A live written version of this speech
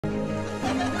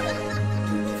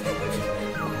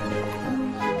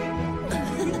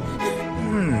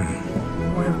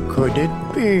could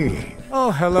it be?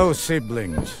 Oh, hello,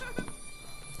 siblings.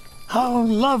 How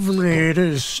lovely it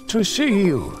is to see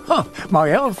you. Huh,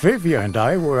 my elf Vivia and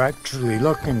I were actually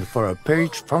looking for a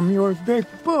page from your big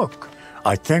book.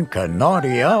 I think a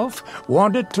naughty elf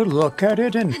wanted to look at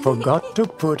it and forgot to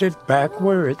put it back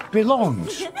where it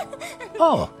belongs.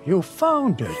 Oh, you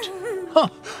found it. Huh,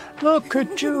 look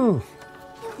at you.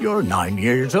 You're 9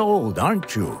 years old,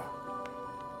 aren't you?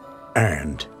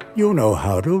 And you know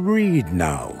how to read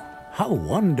now. How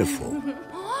wonderful.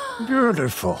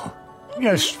 Beautiful.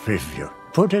 Yes, Vivia.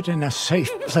 Put it in a safe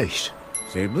place.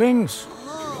 Siblings?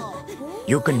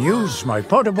 You can use my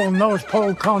portable North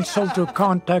Pole console to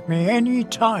contact me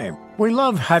anytime. We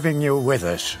love having you with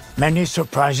us. Many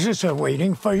surprises are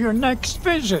waiting for your next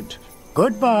visit.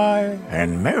 Goodbye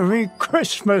and Merry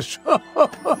Christmas.